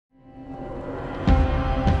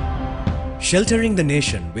Sheltering the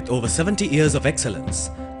nation with over 70 years of excellence,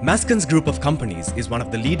 Mascons Group of Companies is one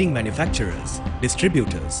of the leading manufacturers,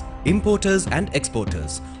 distributors, importers and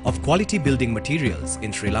exporters of quality building materials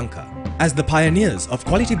in Sri Lanka. As the pioneers of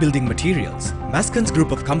quality building materials, Mascons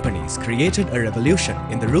Group of Companies created a revolution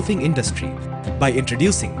in the roofing industry by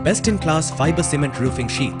introducing best-in-class fiber cement roofing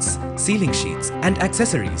sheets, ceiling sheets and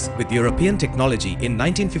accessories with European technology in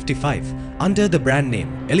 1955 under the brand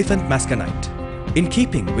name Elephant Masconite. In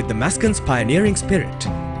keeping with the Mascons' pioneering spirit,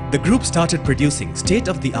 the group started producing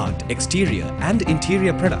state-of-the-art exterior and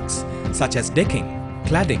interior products such as decking,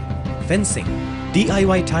 cladding, fencing,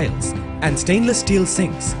 DIY tiles and stainless steel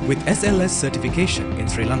sinks with SLS certification in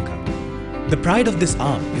Sri Lanka. The pride of this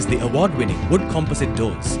arm is the award-winning wood composite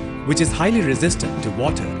doors, which is highly resistant to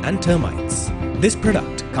water and termites. This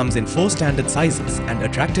product comes in 4 standard sizes and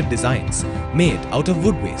attractive designs made out of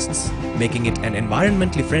wood wastes, making it an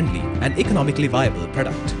environmentally friendly and economically viable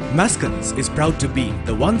product. Mascons is proud to be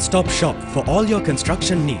the one-stop shop for all your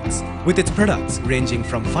construction needs, with its products ranging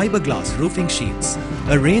from fiberglass roofing sheets,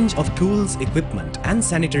 a range of tools, equipment and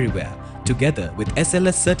sanitary ware, together with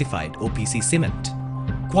SLS certified OPC cement.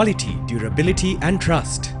 Quality, durability and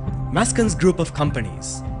trust. Mascons Group of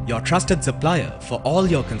Companies, your trusted supplier for all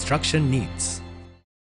your construction needs.